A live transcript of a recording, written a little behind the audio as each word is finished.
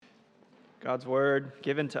God's word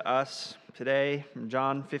given to us today from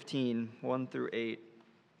John 15, 1 through 8.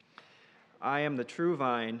 I am the true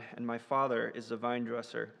vine, and my Father is the vine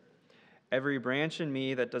dresser. Every branch in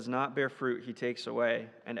me that does not bear fruit he takes away,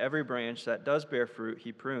 and every branch that does bear fruit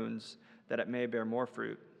he prunes, that it may bear more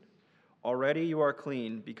fruit. Already you are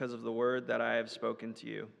clean because of the word that I have spoken to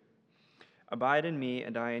you. Abide in me,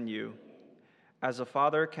 and I in you. As the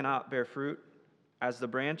Father cannot bear fruit, as the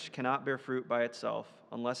branch cannot bear fruit by itself,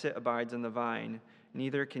 unless it abides in the vine,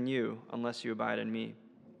 neither can you unless you abide in me.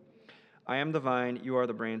 I am the vine, you are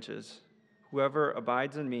the branches. Whoever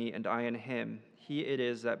abides in me and I in him, he it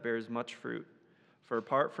is that bears much fruit. For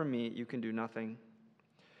apart from me, you can do nothing.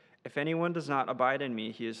 If anyone does not abide in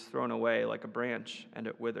me, he is thrown away like a branch, and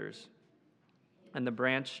it withers. And the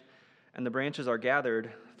branches are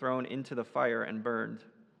gathered, thrown into the fire, and burned.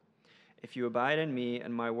 If you abide in me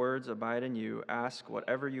and my words abide in you, ask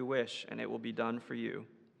whatever you wish, and it will be done for you.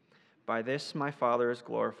 By this my Father is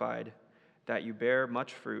glorified, that you bear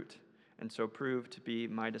much fruit, and so prove to be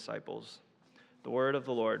my disciples. The word of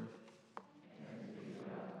the Lord.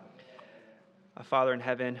 Father in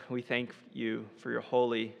heaven, we thank you for your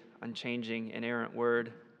holy, unchanging, inerrant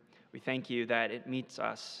word. We thank you that it meets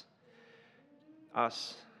us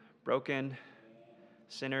broken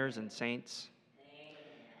sinners and saints,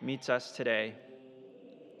 meets us today.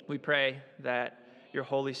 We pray that your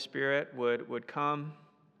Holy Spirit would come,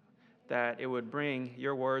 that it would bring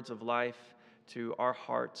your words of life to our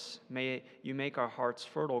hearts. May you make our hearts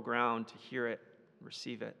fertile ground to hear it,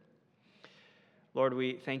 receive it. Lord,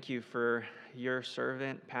 we thank you for your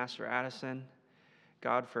servant, Pastor Addison,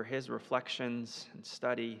 God, for his reflections and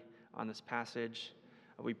study on this passage.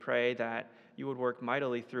 We pray that you would work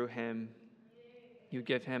mightily through him. You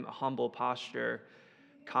give him a humble posture,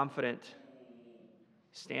 confident,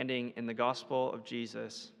 standing in the gospel of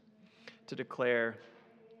Jesus to declare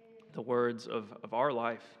the words of our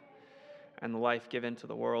life and the life given to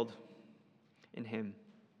the world in him.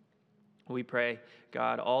 We pray,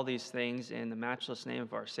 God, all these things in the matchless name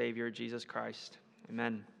of our Savior, Jesus Christ.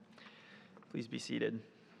 Amen. Please be seated.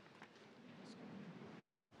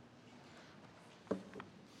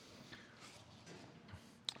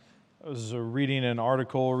 I was reading an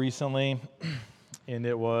article recently, and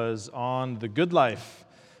it was on the good life,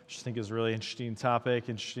 which I think is a really interesting topic,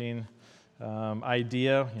 interesting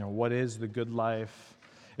idea. What is the good life?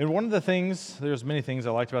 And one of the things, there's many things I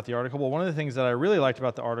liked about the article, but one of the things that I really liked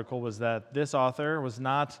about the article was that this author was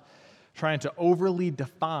not trying to overly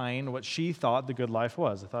define what she thought the good life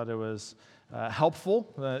was. I thought it was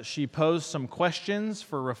helpful. She posed some questions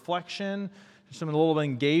for reflection, some little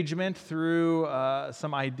engagement through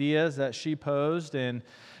some ideas that she posed, and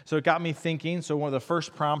so it got me thinking. So one of the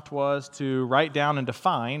first prompt was to write down and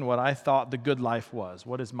define what I thought the good life was.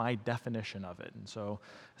 What is my definition of it? And so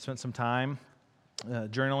I spent some time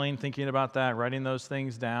journaling, thinking about that, writing those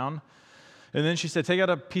things down. And then she said, take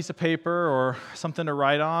out a piece of paper or something to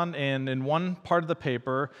write on, and in one part of the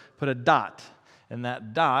paper, put a dot. And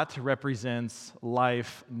that dot represents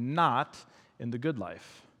life not in the good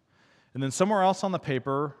life. And then somewhere else on the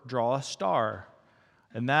paper, draw a star.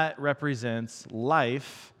 And that represents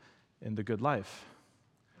life in the good life.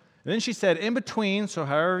 And then she said, in between, so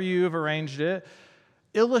however you've arranged it,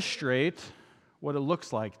 illustrate what it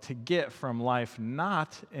looks like to get from life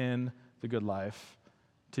not in the good life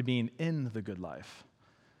to being in the good life.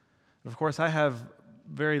 And of course, I have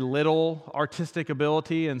very little artistic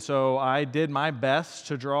ability, and so I did my best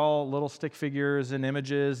to draw little stick figures and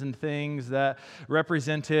images and things that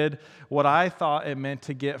represented what I thought it meant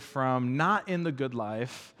to get from not in the good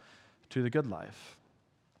life to the good life.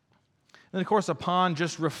 And of course, upon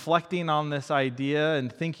just reflecting on this idea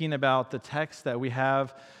and thinking about the text that we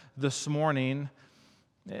have this morning,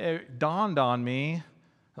 it dawned on me,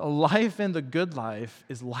 a life in the good life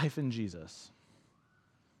is life in Jesus.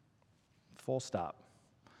 Full stop.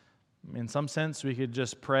 In some sense, we could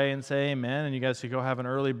just pray and say amen, and you guys could go have an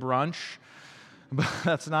early brunch. But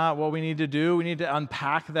that's not what we need to do. We need to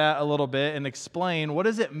unpack that a little bit and explain, what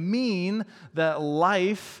does it mean that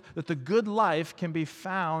the good life can be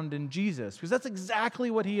found in Jesus? Because that's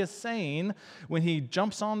exactly what he is saying when he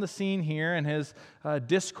jumps on the scene here in his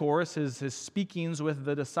discourse, his speakings with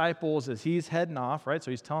the disciples as he's heading off, right?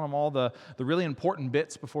 So he's telling them all the really important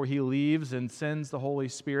bits before he leaves and sends the Holy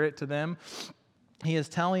Spirit to them. He is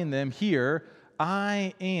telling them here,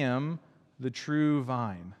 I am the true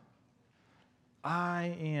vine.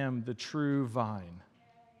 I am the true vine.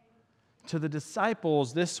 To the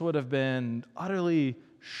disciples, this would have been utterly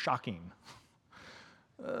shocking.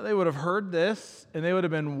 They would have heard this, and they would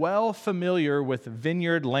have been well familiar with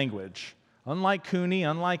vineyard language. Unlike Cooney,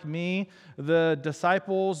 unlike me, the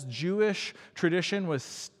disciples' Jewish tradition was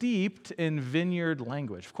steeped in vineyard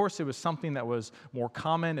language. Of course, it was something that was more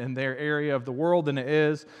common in their area of the world than it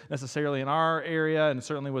is necessarily in our area, and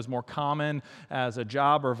certainly was more common as a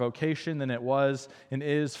job or vocation than it was and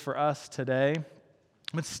is for us today.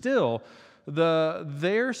 But still,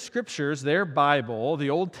 their scriptures, their Bible, the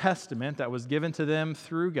Old Testament that was given to them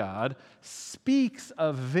through God, speaks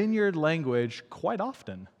of vineyard language quite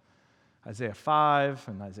often. Isaiah 5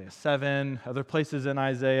 and Isaiah 7, other places in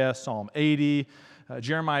Isaiah, Psalm 80,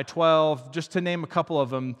 Jeremiah 12, just to name a couple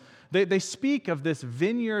of them. They speak of this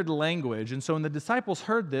vineyard language. And so when the disciples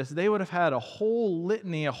heard this, they would have had a whole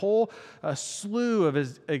litany, a whole slew of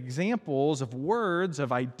examples of words,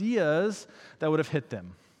 of ideas that would have hit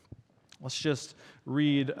them. Let's just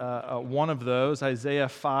read one of those. Isaiah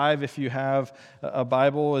 5, if you have a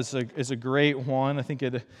Bible, is a great one. I think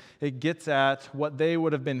it gets at what they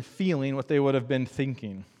would have been feeling, what they would have been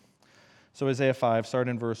thinking. So Isaiah 5, start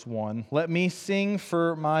in verse 1. Let me sing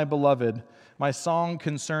for my beloved, my song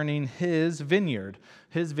concerning his vineyard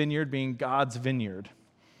being God's vineyard.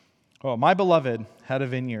 Oh, my beloved had a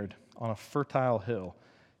vineyard on a fertile hill.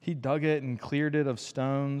 He dug it and cleared it of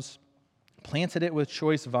stones, planted it with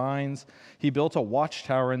choice vines. He built a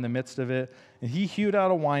watchtower in the midst of it, and he hewed out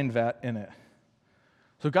a wine vat in it.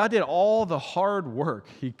 So God did all the hard work.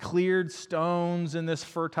 He cleared stones in this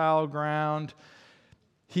fertile ground.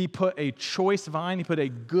 He put a choice vine, he put a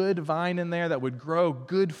good vine in there that would grow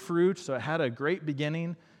good fruit, so it had a great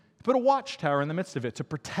beginning. He put a watchtower in the midst of it to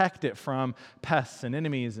protect it from pests and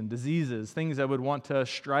enemies and diseases, things that would want to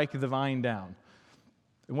strike the vine down.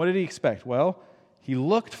 And what did he expect? Well, he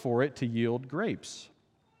looked for it to yield grapes,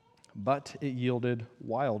 but it yielded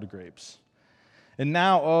wild grapes. And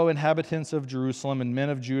now, O inhabitants of Jerusalem and men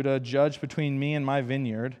of Judah, judge between me and my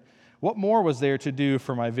vineyard. What more was there to do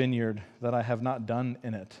for my vineyard that I have not done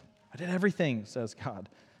in it? I did everything, says God,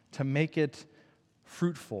 to make it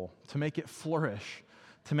fruitful, to make it flourish,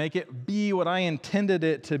 to make it be what I intended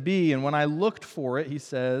it to be. And when I looked for it, he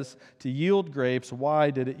says, to yield grapes, why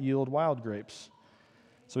did it yield wild grapes?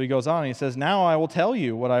 So he goes on and he says, now I will tell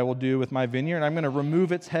you what I will do with my vineyard. I'm going to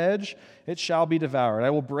remove its hedge, it shall be devoured. I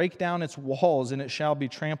will break down its walls, and it shall be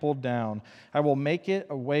trampled down. I will make it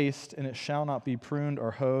a waste, and it shall not be pruned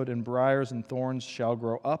or hoed, and briars and thorns shall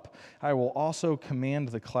grow up. I will also command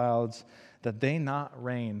the clouds that they not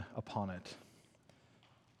rain upon it.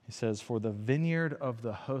 He says, for the vineyard of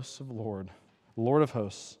the hosts of the Lord of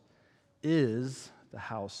hosts, is the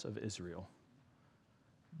house of Israel.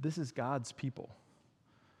 This is God's people.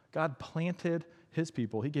 God planted his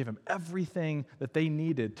people. He gave them everything that they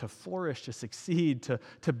needed to flourish, to succeed,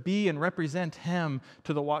 to be and represent him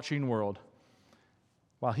to the watching world.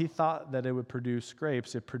 While he thought that it would produce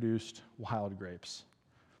grapes, it produced wild grapes.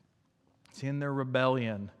 See, in their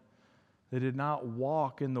rebellion, they did not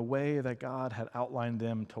walk in the way that God had outlined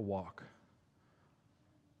them to walk.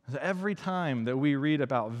 So every time that we read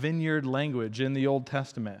about vineyard language in the Old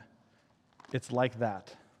Testament, it's like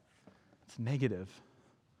that. It's negative.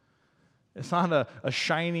 It's not a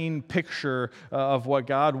shining picture of what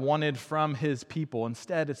God wanted from his people.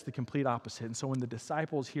 Instead, it's the complete opposite. And so when the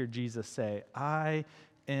disciples hear Jesus say, I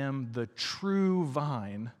am the true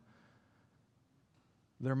vine,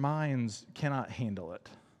 their minds cannot handle it.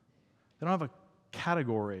 They don't have a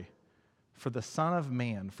category for the Son of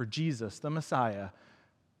Man, for Jesus, the Messiah,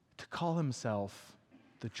 to call himself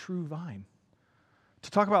the true vine. To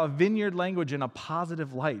talk about vineyard language in a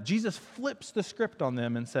positive light. Jesus flips the script on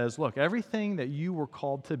them and says, look, everything that you were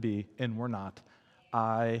called to be and were not,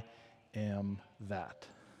 I am that.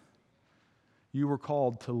 You were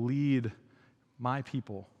called to lead my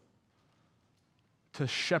people, to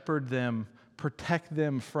shepherd them, protect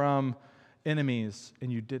them from enemies,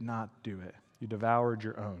 and you did not do it. You devoured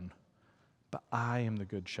your own. But I am the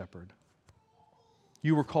good shepherd.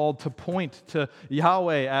 You were called to point to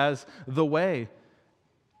Yahweh as the way,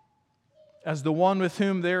 as the one with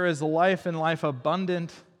whom there is life and life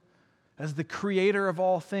abundant, as the creator of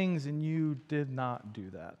all things, and you did not do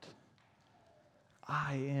that.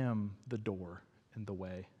 I am the door and the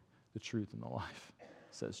way, the truth and the life,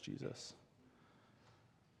 says Jesus.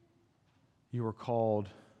 You are called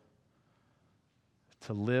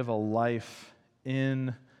to live a life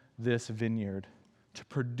in this vineyard, to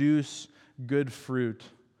produce good fruit,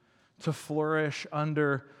 to flourish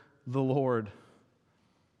under the Lord,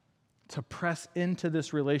 to press into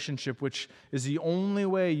this relationship, which is the only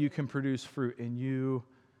way you can produce fruit. And you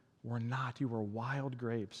were not. You were wild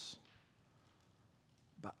grapes.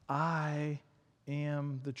 But I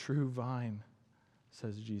am the true vine,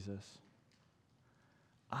 says Jesus.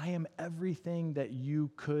 I am everything that you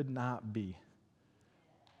could not be.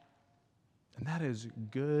 And that is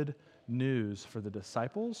good news for the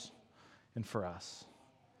disciples and for us.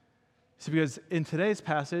 See, because in today's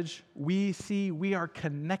passage, we see we are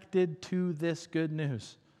connected to this good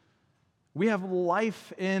news. We have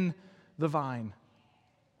life in the vine.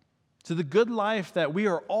 So the good life that we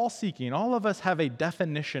are all seeking, all of us have a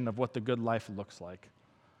definition of what the good life looks like.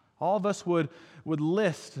 All of us would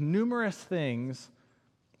list numerous things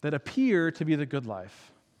that appear to be the good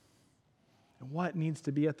life. And what needs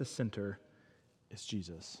to be at the center is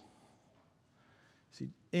Jesus. See,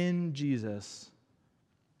 in Jesus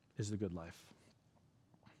is the good life.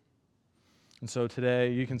 And so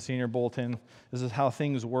today, you can see in your bulletin, this is how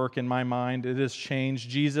things work in my mind. It has changed.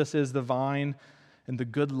 Jesus is the vine, and the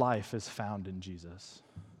good life is found in Jesus.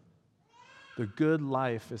 The good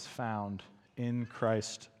life is found in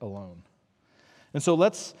Christ alone. And so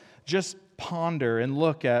let's just ponder and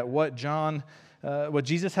look at what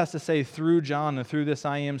Jesus has to say through John and through this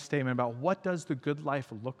I am statement about what does the good life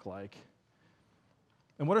look like?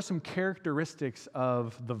 And what are some characteristics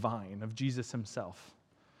of the vine, of Jesus himself?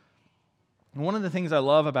 And one of the things I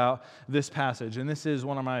love about this passage, and this is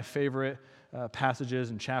one of my favorite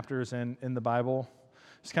passages and chapters in the Bible.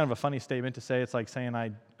 It's kind of a funny statement to say. It's like saying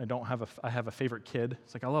I have a favorite kid.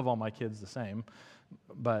 It's like I love all my kids the same,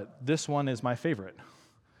 but this one is my favorite.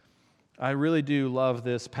 I really do love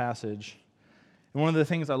this passage. And one of the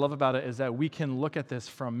things I love about it is that we can look at this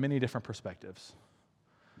from many different perspectives.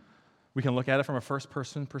 We can look at it from a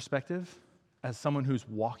first-person perspective as someone who's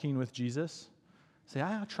walking with Jesus. Say,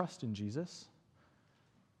 I trust in Jesus.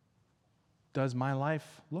 Does my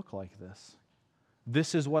life look like this?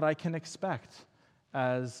 This is what I can expect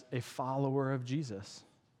as a follower of Jesus.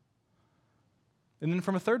 And then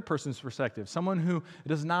from a third person's perspective, someone who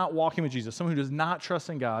does not walk in with Jesus, someone who does not trust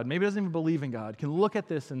in God, maybe doesn't even believe in God, can look at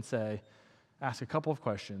this and say, ask a couple of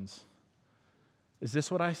questions. Is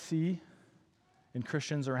this what I see in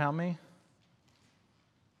Christians around me?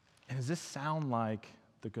 And does this sound like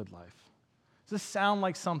the good life? Does this sound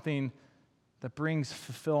like something that brings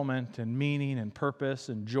fulfillment and meaning and purpose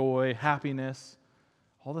and joy, happiness,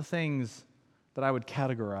 all the things that I would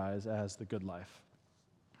categorize as the good life?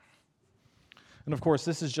 And of course,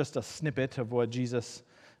 this is just a snippet of what Jesus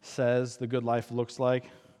says the good life looks like.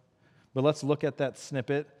 But let's look at that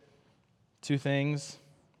snippet. Two things.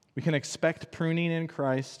 We can expect pruning in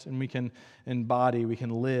Christ, and we can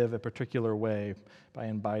live a particular way by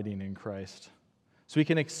abiding in Christ. So we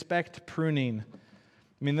can expect pruning.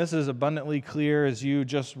 I mean, this is abundantly clear as you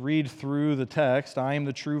just read through the text. I am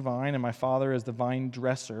the true vine, and my Father is the vine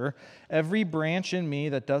dresser. Every branch in me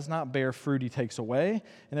that does not bear fruit, he takes away,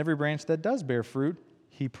 and every branch that does bear fruit,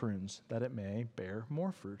 he prunes, that it may bear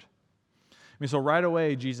more fruit. I mean, so right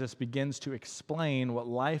away, Jesus begins to explain what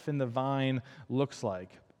life in the vine looks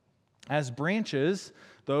like. As branches,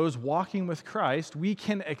 those walking with Christ, we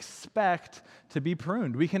can expect to be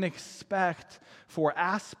pruned. We can expect for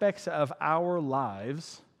aspects of our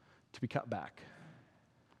lives to be cut back.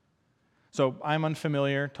 So I'm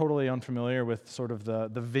totally unfamiliar with sort of the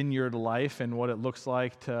vineyard life and what it looks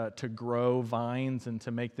like to grow vines and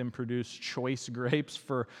to make them produce choice grapes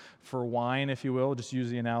for wine, if you will, just use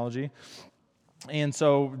the analogy. And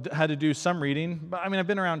so had to do some reading. But I mean, I've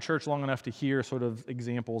been around church long enough to hear sort of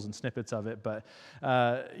examples and snippets of it. But,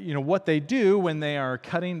 what they do when they are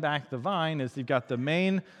cutting back the vine is you've got the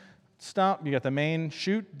main stump, you got the main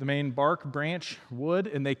shoot, the main bark, branch, wood,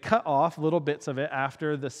 and they cut off little bits of it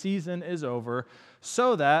after the season is over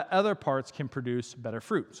so that other parts can produce better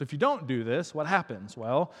fruit. So if you don't do this, what happens?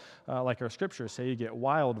 Well, like our scriptures say, you get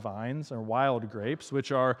wild vines or wild grapes,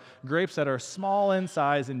 which are grapes that are small in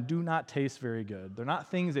size and do not taste very good. They're not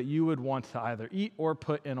things that you would want to either eat or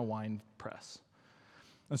put in a wine press.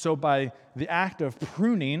 And so by the act of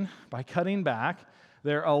pruning, by cutting back,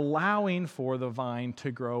 they're allowing for the vine to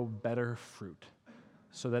grow better fruit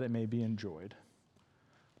so that it may be enjoyed.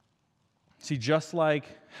 See, just like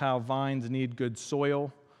how vines need good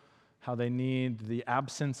soil, how they need the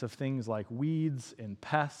absence of things like weeds and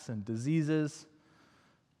pests and diseases,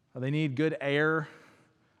 how they need good air,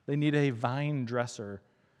 they need a vine dresser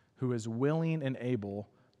who is willing and able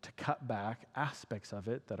to cut back aspects of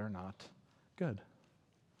it that are not good.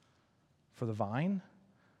 For the vine,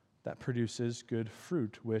 that produces good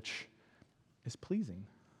fruit, which is pleasing.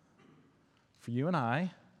 For you and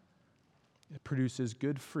I, it produces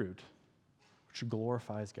good fruit, which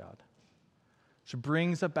glorifies God, which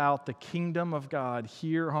brings about the kingdom of God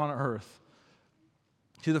here on earth.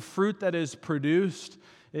 See, the fruit that is produced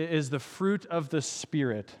is the fruit of the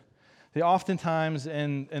Spirit. Oftentimes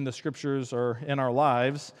in the scriptures or in our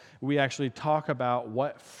lives, we actually talk about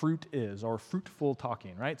what fruit is, or fruitful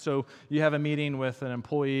talking, right? So you have a meeting with an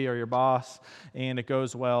employee or your boss, and it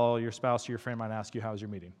goes well. Your spouse or your friend might ask you, "How was your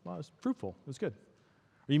meeting?" "Well, it was fruitful. It was good."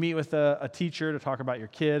 Or you meet with a teacher to talk about your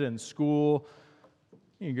kid in school.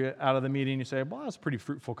 You get out of the meeting, you say, "Well, that was a pretty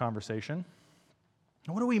fruitful conversation."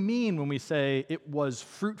 And what do we mean when we say it was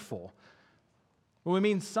fruitful? Well, we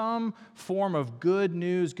mean some form of good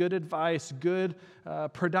news, good advice, good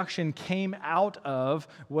production came out of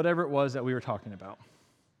whatever it was that we were talking about.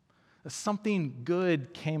 Something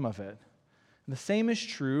good came of it. And the same is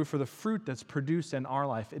true for the fruit that's produced in our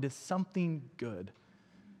life. It is something good.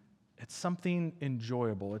 It's something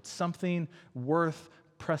enjoyable. It's something worth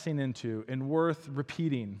pressing into and worth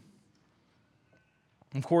repeating.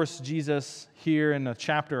 Of course, Jesus here in a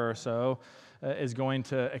chapter or so is going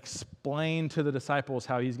to explain to the disciples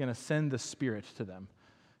how he's going to send the Spirit to them.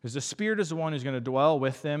 Because the Spirit is the one who's going to dwell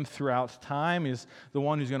with them throughout time. He's the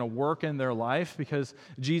one who's going to work in their life, because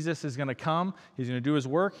Jesus is going to come, he's going to do his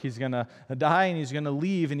work, he's going to die, and he's going to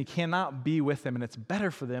leave, and he cannot be with them. And it's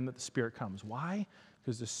better for them that the Spirit comes. Why?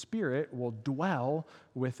 Because the Spirit will dwell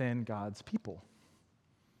within God's people.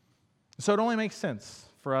 So it only makes sense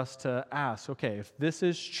for us to ask, okay, if this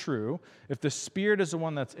is true, if the Spirit is the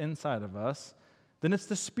one that's inside of us, then it's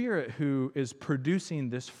the Spirit who is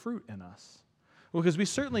producing this fruit in us. Well, because we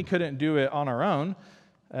certainly couldn't do it on our own,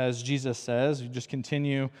 as Jesus says. You just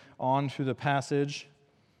continue on through the passage.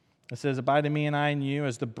 It says, "Abide in me and I in you,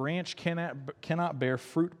 as the branch cannot bear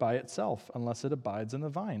fruit by itself unless it abides in the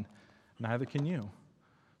vine. Neither can you."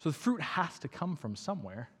 So the fruit has to come from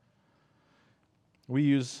somewhere. We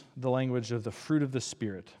use the language of the fruit of the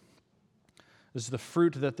Spirit. This is the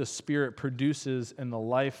fruit that the Spirit produces in the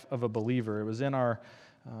life of a believer. It was in our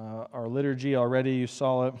liturgy already. You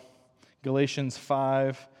saw it. Galatians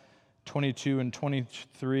 5:22 and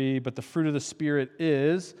 23. "But the fruit of the Spirit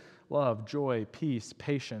is love, joy, peace,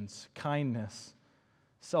 patience, kindness,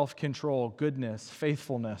 self-control, goodness,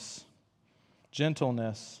 faithfulness,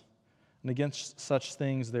 gentleness. And against such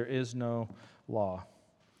things there is no law."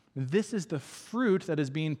 This is the fruit that is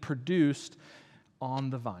being produced on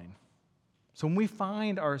the vine. So when we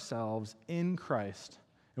find ourselves in Christ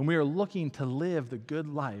and we are looking to live the good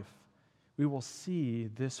life, we will see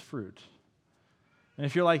this fruit. And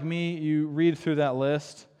if you're like me, you read through that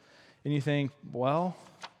list and you think, well,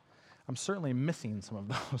 I'm certainly missing some of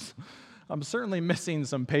those. I'm certainly missing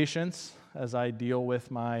some patience as I deal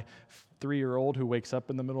with my 3-year-old who wakes up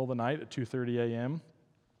in the middle of the night at 2:30 a.m.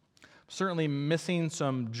 Certainly missing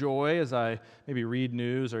some joy as I maybe read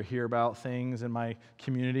news or hear about things in my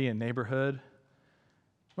community and neighborhood.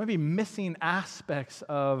 Maybe missing aspects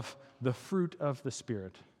of the fruit of the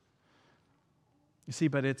Spirit. You see,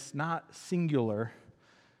 but it's not singular.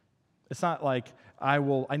 It's not like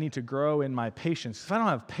I need to grow in my patience. If I don't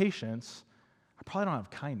have patience, I probably don't have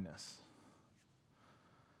kindness.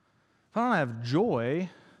 If I don't have joy,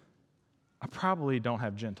 I probably don't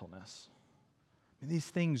have gentleness. These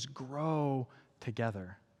things grow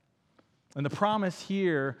together. And the promise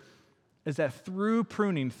here is that through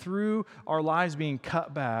pruning, through our lives being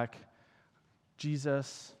cut back,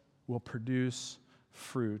 Jesus will produce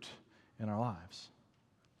fruit in our lives.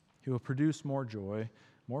 He will produce more joy,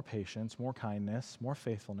 more patience, more kindness, more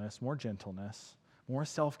faithfulness, more gentleness, more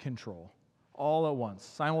self-control, all at once,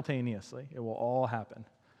 simultaneously. It will all happen.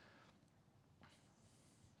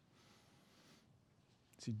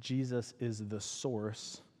 See, Jesus is the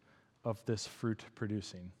source of this fruit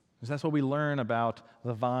producing. Because that's what we learn about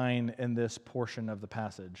the vine in this portion of the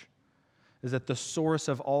passage, is that the source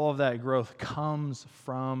of all of that growth comes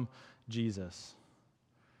from Jesus.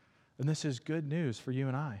 And this is good news for you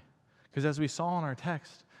and I. Because as we saw in our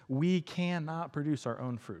text, we cannot produce our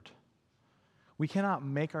own fruit. We cannot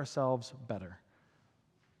make ourselves better.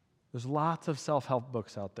 There's lots of self-help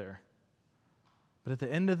books out there. But at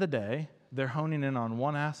the end of the day, they're honing in on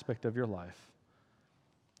one aspect of your life.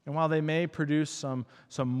 And while they may produce some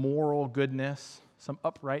moral goodness, some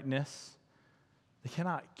uprightness, they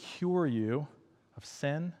cannot cure you of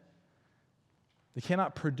sin. They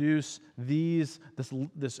cannot produce these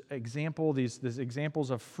examples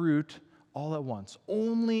of fruit all at once.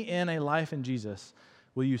 Only in a life in Jesus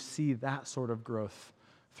will you see that sort of growth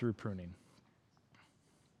through pruning.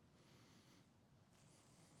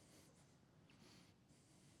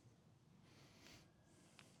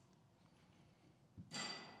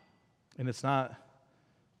 And it's not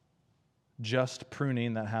just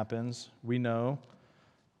pruning that happens. We know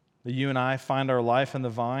that you and I find our life in the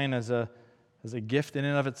vine as a gift in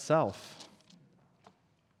and of itself.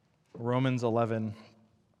 Romans 11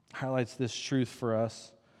 highlights this truth for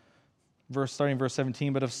us. Starting verse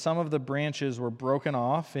 17, but if some of the branches were broken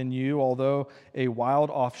off in you, although a wild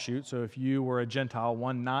offshoot, so if you were a Gentile,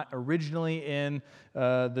 one not originally in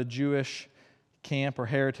the Jewish camp or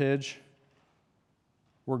heritage,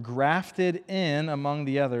 were grafted in among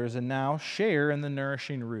the others and now share in the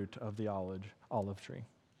nourishing root of the olive tree.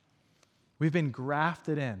 We've been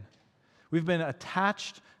grafted in. We've been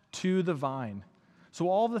attached to the vine. So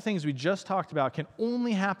all the things we just talked about can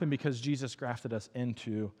only happen because Jesus grafted us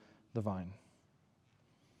into the vine.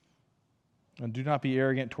 And do not be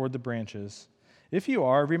arrogant toward the branches. If you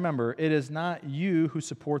are, remember, it is not you who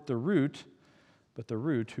support the root, but the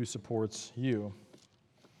root who supports you.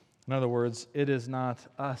 In other words, it is not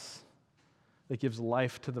us that gives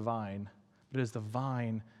life to the vine, but it is the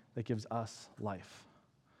vine that gives us life.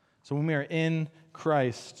 So when we are in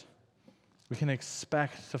Christ, we can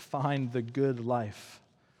expect to find the good life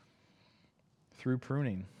through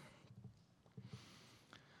pruning.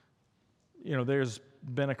 There's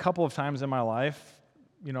been a couple of times in my life,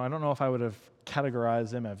 I don't know if I would have categorized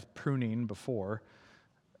them as pruning before,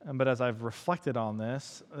 but as I've reflected on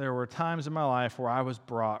this, there were times in my life where I was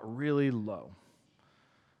brought really low.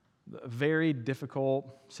 Very difficult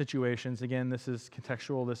situations. Again, this is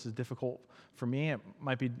contextual. This is difficult for me. It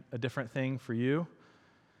might be a different thing for you.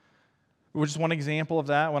 Just one example of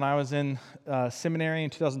that, when I was in seminary in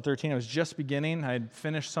 2013, I was just beginning. I had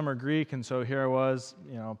finished summer Greek, and so here I was,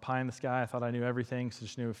 pie in the sky. I thought I knew everything, so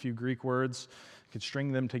just knew a few Greek words, could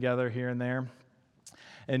string them together here and there.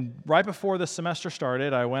 And right before the semester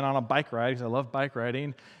started, I went on a bike ride, because I love bike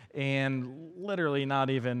riding, and literally not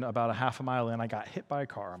even about a half a mile in, I got hit by a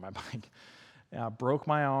car on my bike. I broke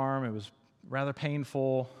my arm. It was rather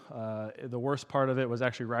painful. The worst part of it was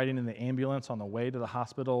actually riding in the ambulance on the way to the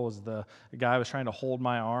hospital. Was the guy was trying to hold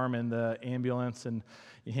my arm in the ambulance, and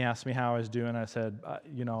he asked me how I was doing. I said,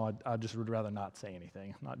 I just would rather not say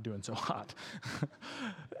anything. I'm not doing so hot.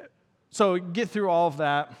 So get through all of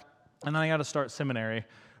that, and then I got to start seminary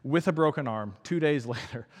with a broken arm 2 days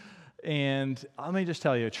later. And let me just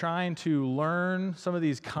tell you, trying to learn some of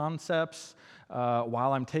these concepts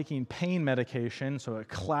while I'm taking pain medication, so it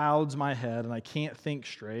clouds my head and I can't think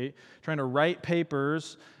straight, trying to write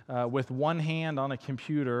papers with one hand on a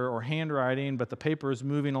computer or handwriting, but the paper is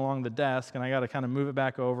moving along the desk, and I got to kind of move it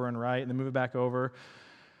back over and write and then move it back over.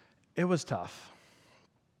 It was tough.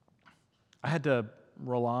 I had to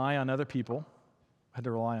rely on other people. I had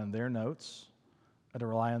to rely on their notes. I had to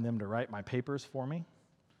rely on them to write my papers for me.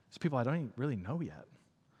 It's people I don't even really know yet.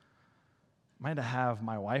 I had to have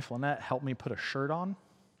my wife, Lynette, help me put a shirt on.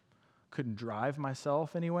 Couldn't drive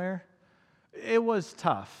myself anywhere. It was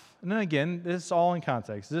tough. And then again, this is all in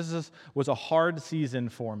context. Was a hard season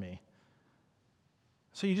for me.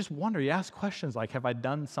 So you just wonder, you ask questions like, have I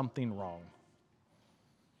done something wrong?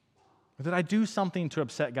 Or did I do something to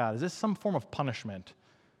upset God? Is this some form of punishment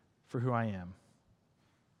for who I am?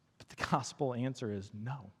 But the gospel answer is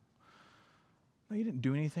no. No, you didn't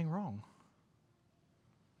do anything wrong.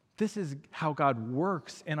 This is how God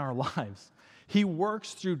works in our lives. He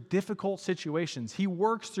works through difficult situations. He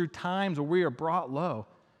works through times where we are brought low.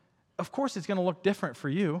 Of course, it's going to look different for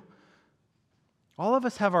you. All of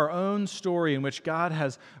us have our own story in which God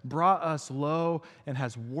has brought us low and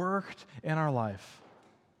has worked in our life.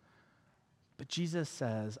 But Jesus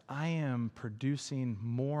says, I am producing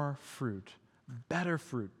more fruit, better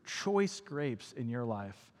fruit, choice grapes in your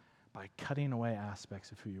life by cutting away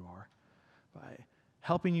aspects of who you are, by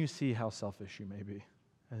helping you see how selfish you may be,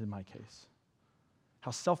 as in my case, how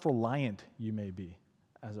self-reliant you may be,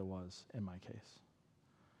 as it was in my case.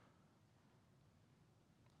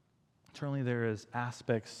 Certainly there is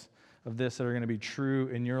aspects of this that are going to be true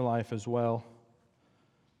in your life as well.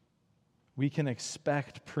 We can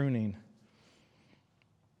expect pruning,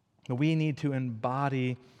 but we need to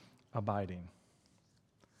embody abiding.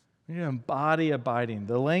 We need to embody abiding.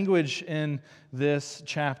 The language in this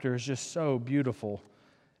chapter is just so beautiful.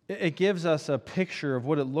 It gives us a picture of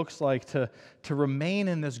what it looks like to remain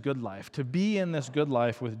in this good life, to be in this good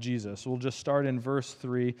life with Jesus. We'll just start in verse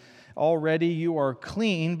 3. Already you are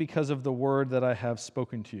clean because of the word that I have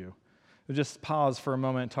spoken to you. We'll just pause for a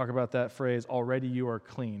moment and talk about that phrase, already you are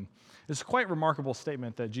clean. It's quite a remarkable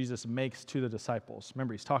statement that Jesus makes to the disciples.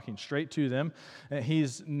 Remember, he's talking straight to them.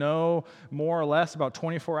 He's no more or less about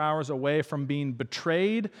 24 hours away from being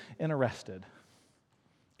betrayed and arrested.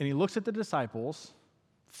 And he looks at the disciples,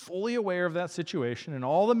 fully aware of that situation and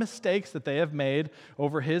all the mistakes that they have made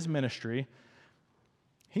over his ministry.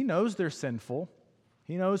 He knows they're sinful.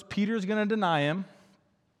 He knows Peter's going to deny him.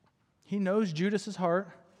 He knows Judas's heart.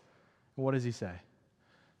 What does he say?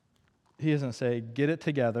 He doesn't say, get it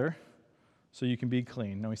together. so you can be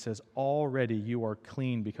clean. No, he says, already you are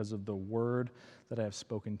clean because of the word that I have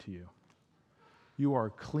spoken to you. You are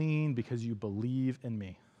clean because you believe in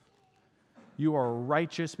me. You are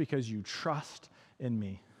righteous because you trust in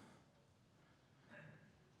me.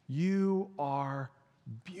 You are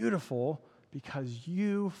beautiful because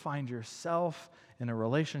you find yourself in a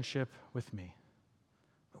relationship with me.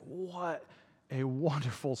 What a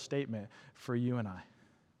wonderful statement for you and I.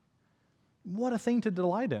 What a thing to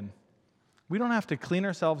delight in. We don't have to clean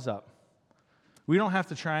ourselves up. We don't have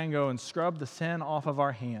to try and go and scrub the sin off of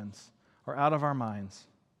our hands or out of our minds.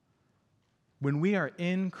 When we are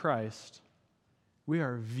in Christ, we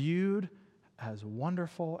are viewed as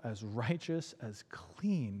wonderful, as righteous, as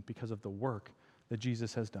clean because of the work that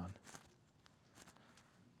Jesus has done.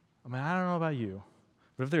 I mean, I don't know about you,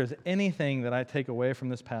 but if there's anything that I take away from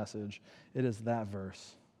this passage, it is that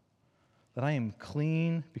verse. That I am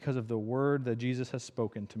clean because of the word that Jesus has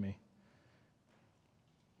spoken to me.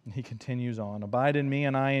 And he continues on, abide in me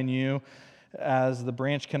and I in you, as the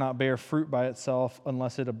branch cannot bear fruit by itself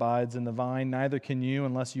unless it abides in the vine, neither can you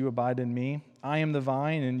unless you abide in me. I am the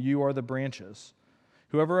vine and you are the branches.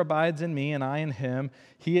 Whoever abides in me and I in him,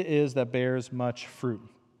 he it is that bears much fruit.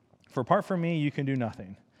 For apart from me, you can do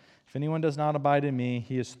nothing. If anyone does not abide in me,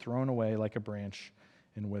 he is thrown away like a branch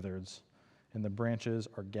and withers, and the branches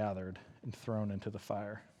are gathered and thrown into the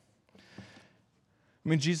fire. I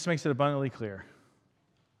mean, Jesus makes it abundantly clear.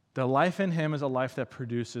 The life in him is a life that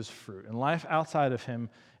produces fruit, and life outside of him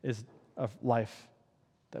is a life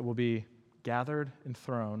that will be gathered and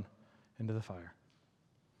thrown into the fire.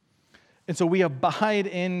 And so we abide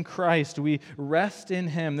in Christ. We rest in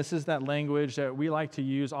him. This is that language that we like to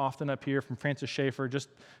use often up here from Francis Schaeffer. Just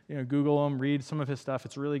Google him, read some of his stuff.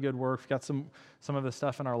 It's really good work. We've got some of his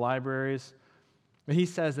stuff in our libraries. But he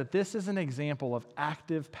says that this is an example of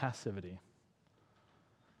active passivity.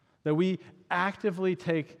 That we actively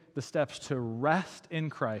take the steps to rest in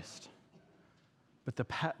Christ. But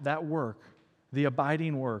that work, the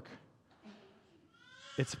abiding work,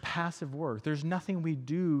 it's passive work. There's nothing we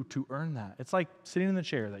do to earn that. It's like sitting in the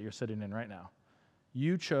chair that you're sitting in right now.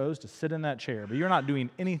 You chose to sit in that chair, but you're not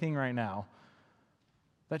doing anything right now.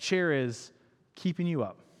 That chair is keeping you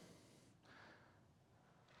up.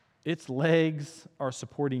 Its legs are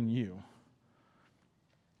supporting you.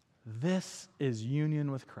 This is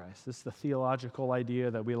union with Christ. This is the theological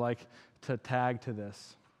idea that we like to tag to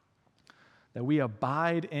this. That we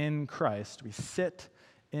abide in Christ. We sit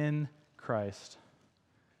in Christ.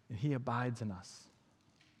 And he abides in us.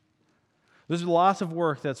 There's lots of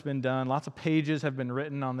work that's been done. Lots of pages have been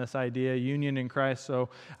written on this idea, union in Christ. So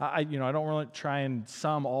I don't really try and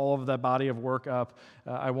sum all of that body of work up.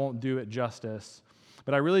 I won't do it justice.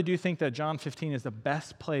 But I really do think that John 15 is the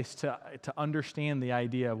best place to understand the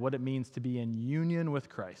idea of what it means to be in union with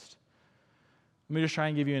Christ. Let me just try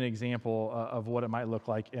and give you an example of what it might look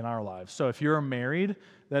like in our lives. So if you're married,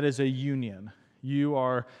 that is a union. You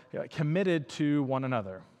are committed to one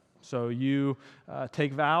another. So you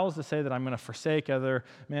take vows to say that I'm going to forsake other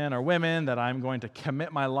men or women, that I'm going to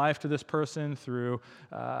commit my life to this person through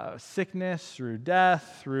sickness, through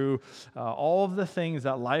death, through all of the things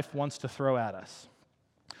that life wants to throw at us.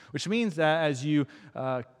 Which means that as you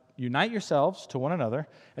unite yourselves to one another,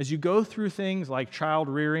 as you go through things like child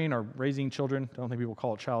rearing or raising children, I don't think people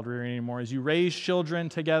call it child rearing anymore, as you raise children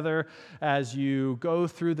together, as you go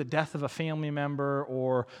through the death of a family member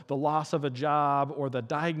or the loss of a job or the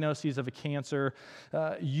diagnosis of a cancer,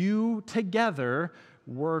 you together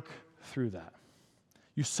work through that.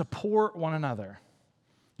 You support one another.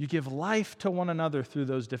 You give life to one another through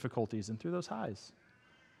those difficulties and through those highs.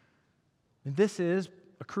 And this is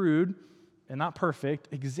a crude and not perfect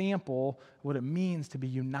example of what it means to be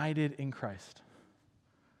united in Christ.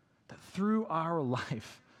 That through our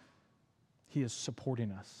life, he is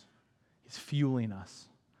supporting us. He's fueling us.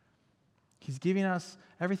 He's giving us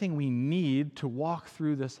everything we need to walk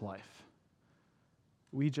through this life.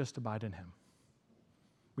 We just abide in him.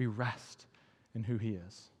 We rest in who he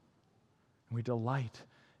is. And we delight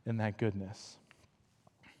in that goodness.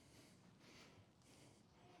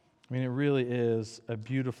 I mean, it really is a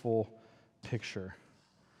beautiful picture.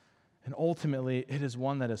 And ultimately, it is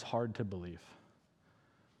one that is hard to believe.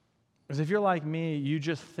 Because if you're like me, you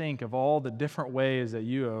just think of all the different ways that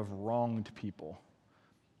you have wronged people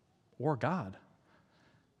or God.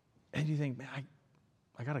 And you think, man,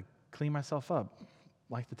 I got to clean myself up.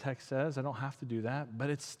 Like the text says, I don't have to do that. But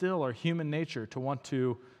it's still our human nature to want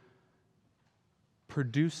to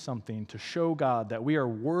produce something to show God that we are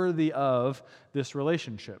worthy of this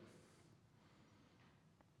relationship.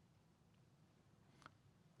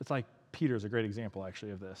 It's like Peter's a great example,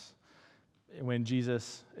 actually, of this. when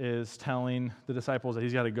Jesus is telling the disciples that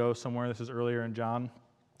he's got to go somewhere. This is earlier in John.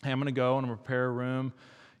 Hey, I'm going to go and I'm going to prepare a room.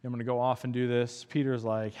 I'm going to go off and do this. Peter's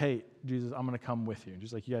like, hey, Jesus, I'm going to come with you. And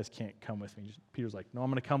just like, you guys can't come with me. Peter's like, no, I'm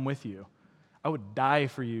going to come with you. I would die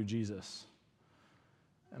for you, Jesus.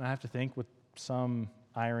 And I have to think with some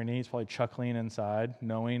irony, he's probably chuckling inside,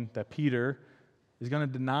 knowing that Peter is going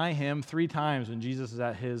to deny him 3 times when Jesus is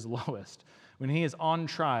at his lowest. When he is on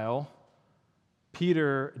trial,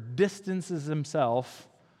 Peter distances himself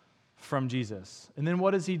from Jesus. And then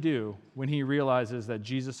what does he do when he realizes that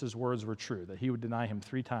Jesus' words were true, that he would deny him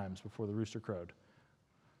 3 times before the rooster crowed?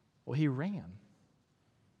 Well, he ran.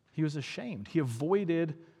 He was ashamed. He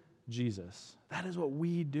avoided Jesus. That is what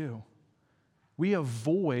we do. We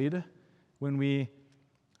avoid when we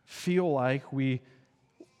feel like when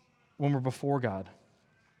we're before God.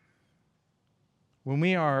 When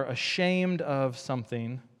we are ashamed of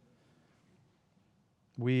something,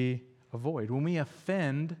 we avoid. When we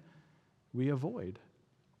offend, we avoid.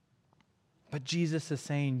 But Jesus is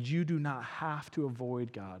saying, you do not have to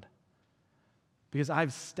avoid God, because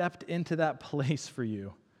I've stepped into that place for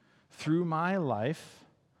you through my life,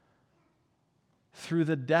 through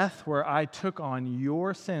the death where I took on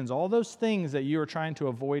your sins, all those things that you are trying to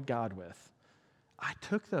avoid God with. I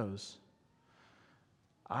took those.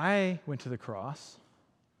 I went to the cross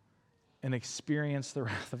and experienced the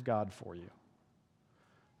wrath of God for you.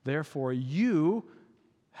 Therefore, you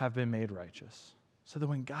have been made righteous, so that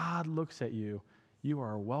when God looks at you, you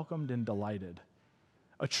are welcomed and delighted.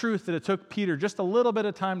 A truth that it took Peter just a little bit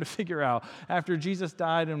of time to figure out. After Jesus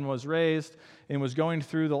died and was raised and was going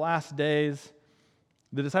through the last days,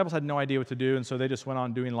 the disciples had no idea what to do, and so they just went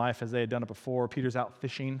on doing life as they had done it before. Peter's out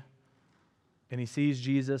fishing, and he sees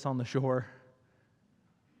Jesus on the shore.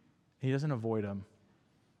 He doesn't avoid him,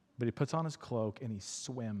 but he puts on his cloak and he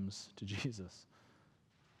swims to Jesus.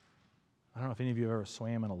 I don't know if any of you have ever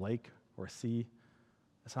swam in a lake or a sea.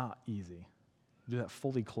 It's not easy. Do that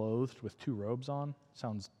fully clothed with 2 robes on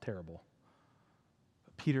sounds terrible.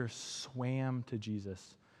 But Peter swam to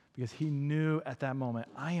Jesus because he knew at that moment,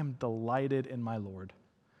 I am delighted in my Lord.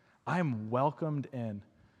 I am welcomed in.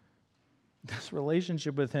 This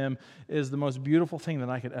relationship with him is the most beautiful thing that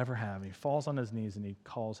I could ever have. He falls on his knees and he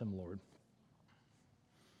calls him Lord.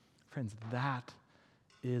 Friends, that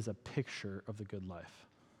is a picture of the good life.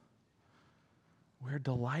 We're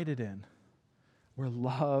delighted in. We're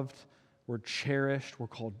loved. We're cherished. We're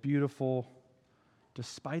called beautiful,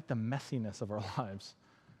 despite the messiness of our lives,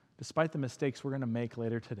 despite the mistakes we're going to make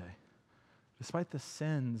later today, despite the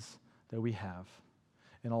sins that we have.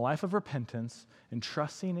 In a life of repentance and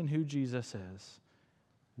trusting in who Jesus is,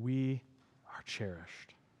 we are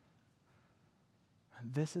cherished.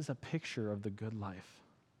 And this is a picture of the good life.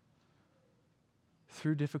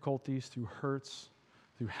 Through difficulties, through hurts,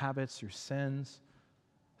 through habits, through sins,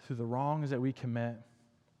 through the wrongs that we commit,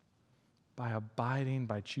 by abiding,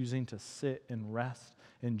 by choosing to sit and rest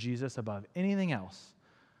in Jesus above anything else,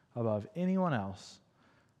 above anyone else,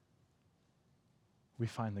 we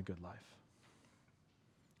find the good life.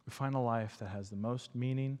 We find a life that has the most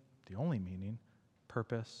meaning, the only meaning,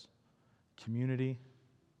 purpose, community,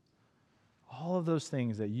 all of those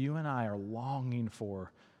things that you and I are longing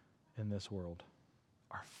for in this world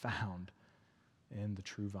are found in the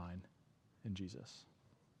true vine, in Jesus.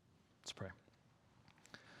 Let's pray.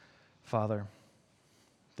 Father,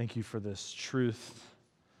 thank you for this truth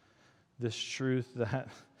that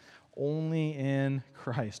only in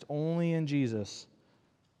Christ, only in Jesus,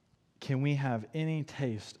 can we have any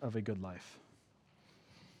taste of a good life.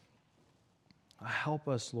 Help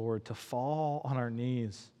us, Lord, to fall on our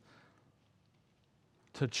knees,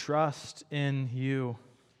 to trust in you,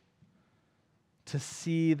 to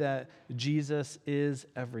see that Jesus is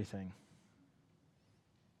everything,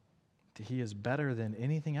 that he is better than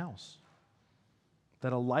anything else,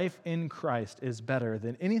 that a life in Christ is better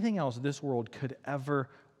than anything else this world could ever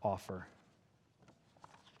offer.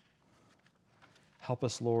 Help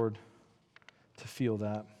us, Lord, to feel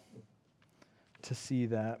that, to see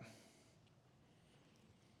that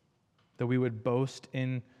we would boast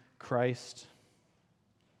in Christ.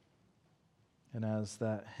 And as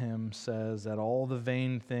that hymn says, that all the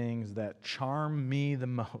vain things that charm me the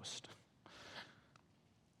most,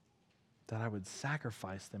 that I would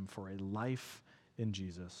sacrifice them for a life in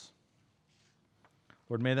Jesus.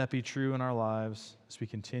 Lord, may that be true in our lives as we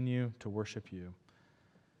continue to worship you.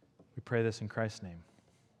 We pray this in Christ's name.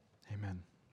 Amen.